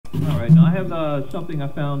All right, now I have something I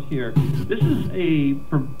found here. This is a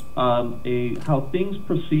how things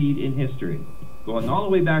proceed in history, going all the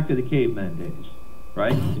way back to the caveman days,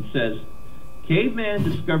 right? It says, caveman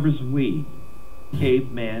discovers weed,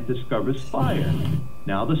 caveman discovers fire.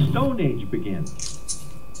 Now the Stone Age begins.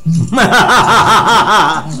 Okay.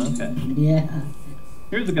 Yeah.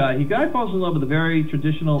 Here's a guy. Guy falls in love with a very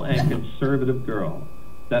traditional and conservative girl.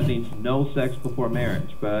 That means no sex before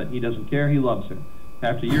marriage, but he doesn't care. He loves her.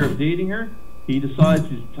 After a year of dating her, he decides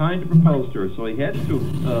it's time to propose to her. So he heads to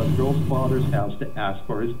the girl's father's house to ask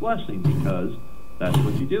for his blessing, because that's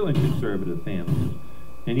what you do in conservative families.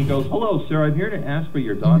 And he goes, "Hello, sir. I'm here to ask for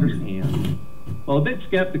your daughter's hand." Well, a bit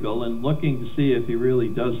skeptical and looking to see if he really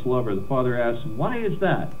does love her, the father asks, "Why is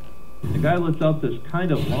that?" The guy lets out this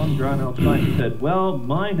kind of long, drawn-out sigh and said, "Well,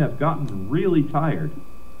 mine have gotten really tired."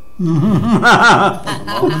 That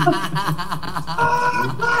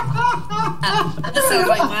sounds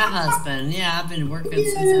like my husband. Yeah, I've been working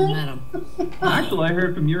since I met him. Actually, I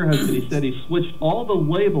heard from your husband, he said he switched all the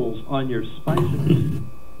labels on your spices.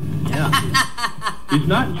 Yeah. He's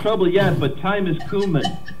not in trouble yet, but time is cumin.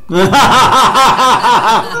 Yeah,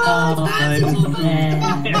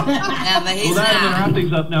 but he's well, that, I'm going to not. wrap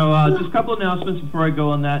things up now. Just a couple announcements before I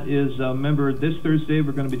go on that is, remember, this Thursday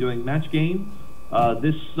we're going to be doing Match Game.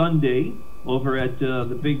 This Sunday, over at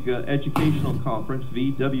the big educational conference,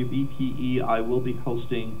 VWBPE, I will be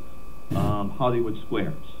hosting Hollywood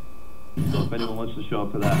Squares. So if anyone wants to show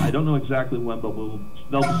up for that, I don't know exactly when, but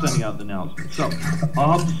they'll be sending out the announcement. So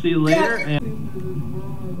I'll have to see you later. And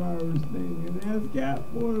coronavirus thing, and as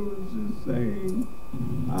Catboy was just saying,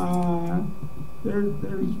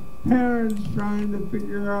 there's parents trying to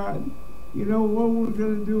figure out, you know, what we're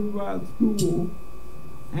going to do about school.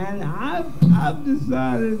 And I've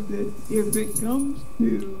decided that if it comes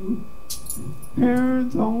to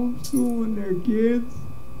parents homeschooling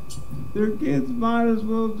their kids might as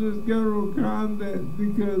well just go to a convent,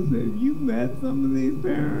 because have you met some of these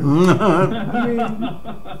parents?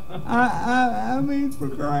 I mean, for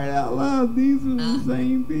crying out loud, these are the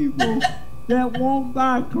same people that won't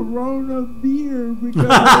buy Corona beer because they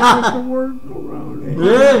like the word Corona.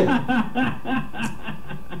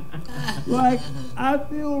 Like, I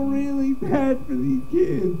feel really bad for these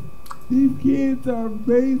kids. These kids are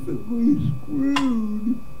basically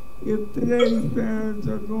screwed if today's parents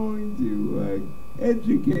are going to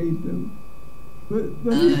educate them. But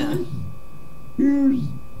here's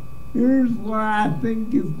what I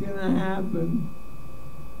think is going to happen.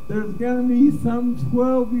 There's going to be some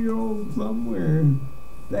 12-year-old somewhere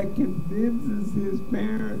that convinces his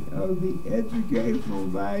parent of the educational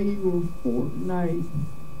value of Fortnite.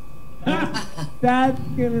 That's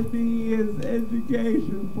going to be his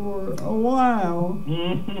education for a while.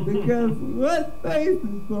 Because let's face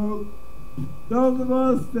it, folks, those of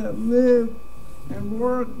us that live and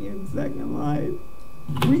work in Second Life,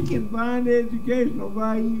 we can find educational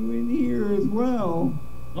value in here as well.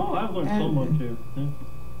 oh, I've learned so much here.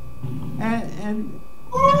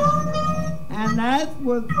 And that's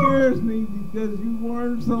what scares me, because you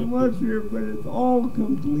learn so much here, but it's all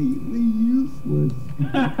completely useless.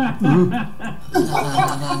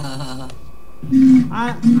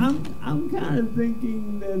 I'm kind of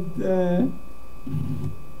thinking that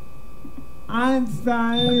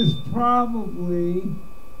Einstein is probably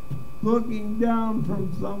looking down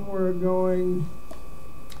from somewhere going,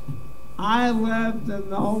 I left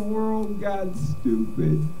and the whole world got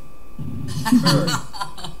stupid.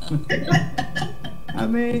 I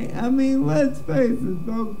mean, let's face it,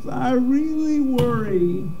 folks. I really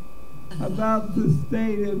worry about the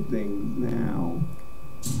state of things now.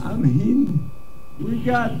 I mean, we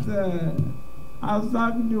got I was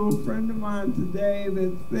talking to a friend of mine today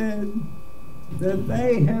that said that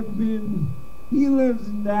they have been, he lives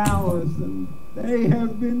in Dallas, and they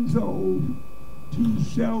have been told to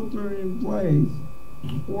shelter in place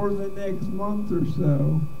for the next month or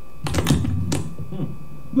so.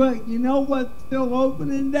 But you know what's still open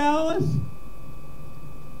in Dallas?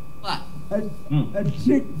 What? A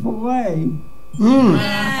Chick-fil-A.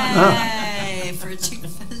 Hooray for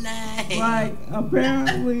Chick-fil-A. Like,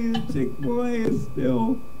 apparently the Chick-fil-A is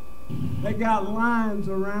still, they got lines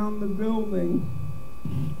around the building.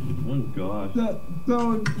 Oh, gosh.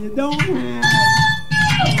 So if you don't have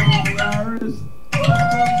coronavirus,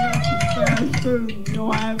 fast food,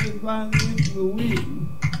 you'll have it by the end of the week.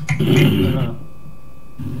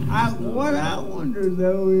 What I wonder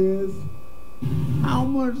though is, how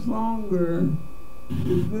much longer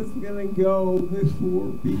is this gonna go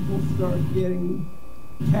before people start getting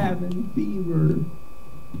cabin fever?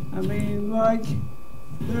 I mean, like,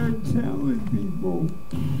 they're telling people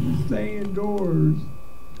to stay indoors.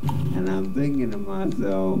 And I'm thinking to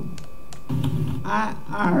myself, I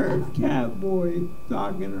heard Catboy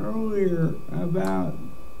talking earlier about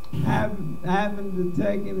having to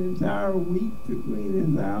take an entire week to clean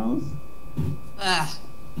his house.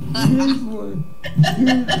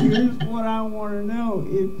 Here's what I want to know.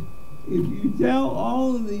 If you tell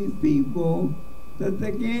all of these people that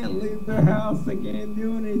they can't leave their house, they can't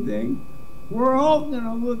do anything, we're all going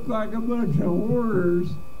to look like a bunch of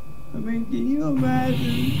hoarders. I mean, can you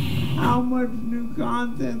imagine how much new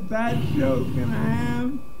content that show's going to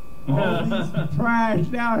have? All these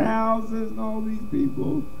trashed out houses and all these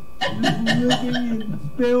people just living in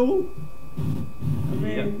filth. I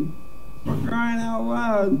mean, for crying out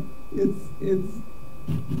loud, it's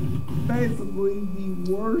basically the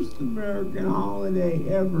worst American holiday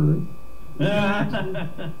ever.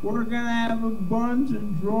 We're gonna have a bunch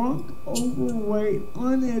of drunk, overweight,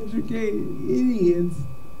 uneducated idiots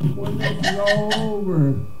when this is all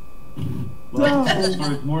over. Well,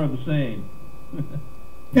 so it's more of the same.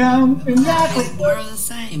 Yeah, It's more of the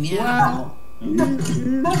same, yeah. Well,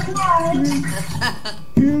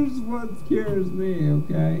 here's what scares me,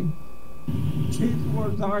 okay? People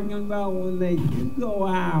are talking about when they do go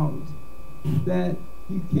out that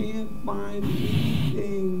you can't find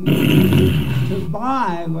anything to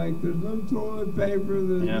buy. Like, there's no toilet paper,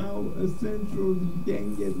 there's no essentials, you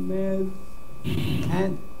can't get meds.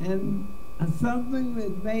 And something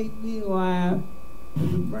that made me laugh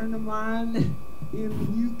is a friend of mine in the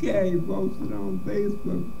UK posted on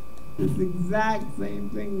Facebook this exact same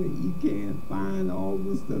thing that you can't find all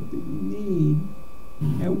the stuff that you need.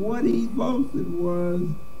 And what he posted was,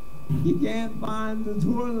 you can't find the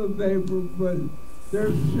toilet paper, but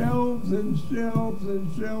there's shelves and shelves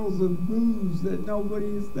and shelves of booze that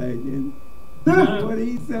nobody's taking. What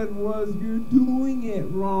he said was, you're doing it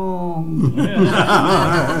wrong.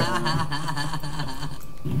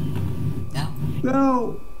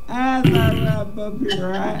 So, as I wrap up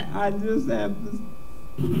here, I just have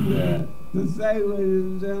to say, ladies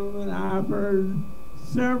and gentlemen, I've heard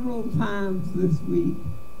several times this week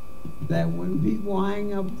that when people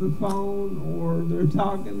hang up the phone or they're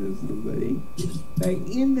talking to somebody, they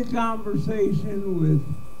end the conversation with,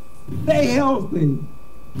 stay healthy.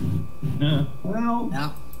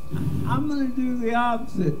 Well, I'm going to do the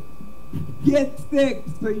opposite. Get sick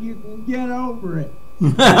so you can get over it.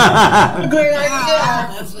 Great idea.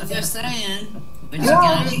 That's what they're saying. But you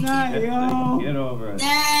gotta Good night, y'all. Get over it.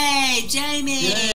 Hey, Jamie!